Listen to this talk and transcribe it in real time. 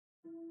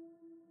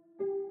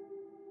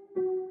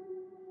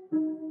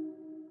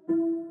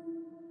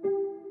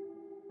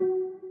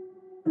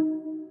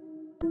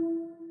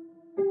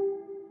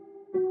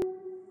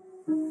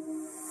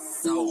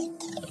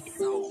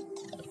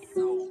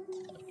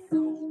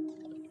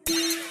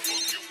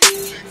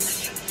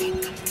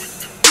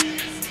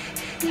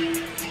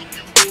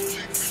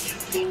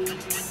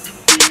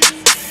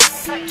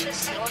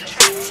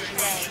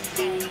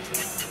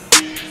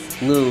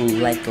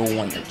Lyko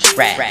on the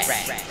track.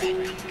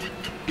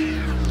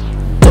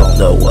 Don't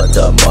know what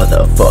to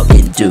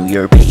motherfucking do.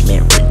 Your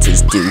payment rent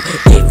is due.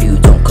 If you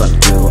don't come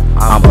through,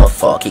 I'ma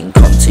fucking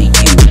come to you,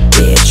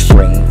 bitch.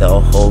 Bring the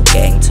whole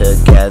gang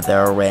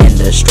together and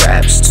the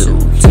straps too.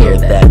 Hear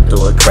that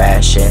door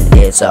crashing,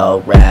 it's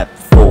a wrap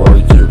for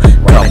you.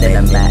 Coming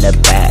in the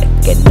back,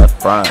 in the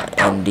front,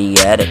 and the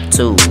attic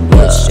too.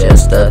 It's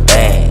just a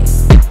thing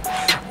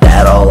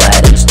that all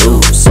addicts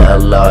do.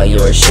 Sell all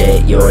your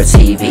shit, your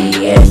TV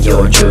and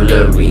your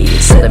jewelry.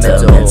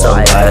 Sentimental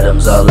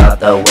items all out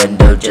the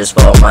window just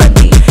for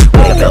money.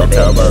 Wake up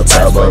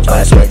double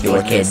bites with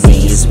your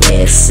kidneys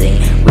missing.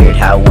 Weird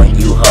how when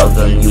you hug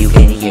them you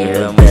can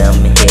hear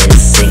them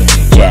hissing.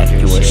 Jack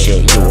your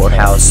shit, your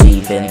house,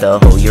 even the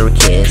hoe you're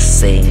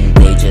kissing.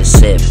 They just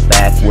sit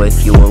back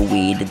with your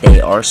weed,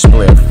 they are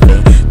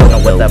spliffing. Don't know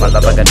what the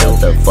motherfucker know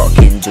the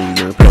fucking do.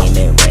 Your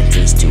payment rent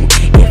is due.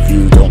 If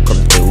you don't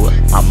come through,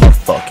 I'ma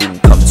fucking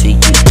come to you,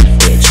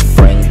 bitch.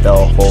 Bring the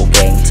whole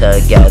gang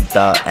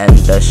together and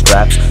the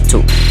straps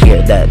to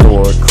hear that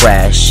door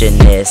crashing.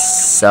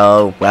 It's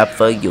a wrap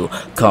for you.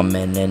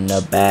 Coming in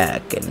the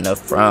back, in the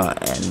front,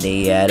 and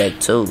the attic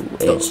too.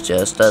 It's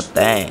just a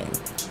thing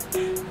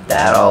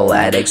that all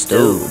addicts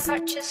do.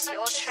 Purchase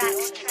your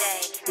tracks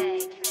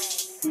today.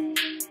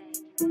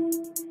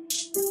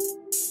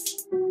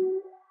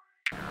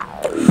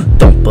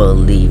 Don't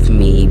believe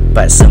me,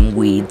 buy some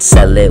weed,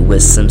 sell it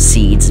with some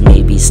seeds,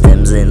 maybe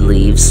stems and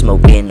leaves.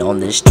 Smoking on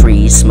this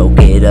tree, smoke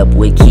it up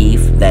with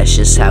Keith. That's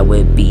just how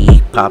it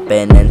be.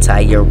 Poppin'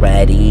 entire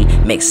ratty,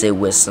 mix it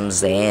with some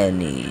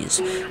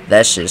Xannies.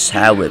 That's just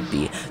how it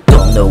be.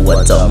 Don't know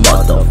what to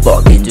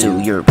motherfucking do.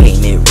 Your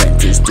payment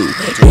rent is due.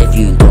 If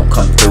you don't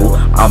come through,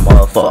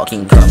 I'ma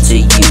fucking come to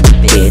you,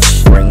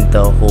 bitch. Bring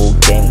the whole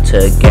gang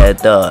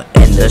together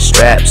and the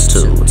straps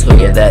too.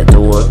 Hear that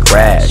door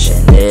crash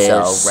and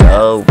it's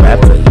a wrap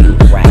for you.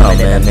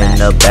 Coming in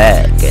the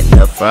back, in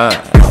the front,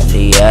 and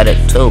the attic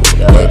too.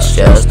 It's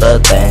just a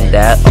thing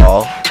that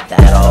all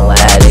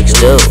addicts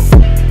do.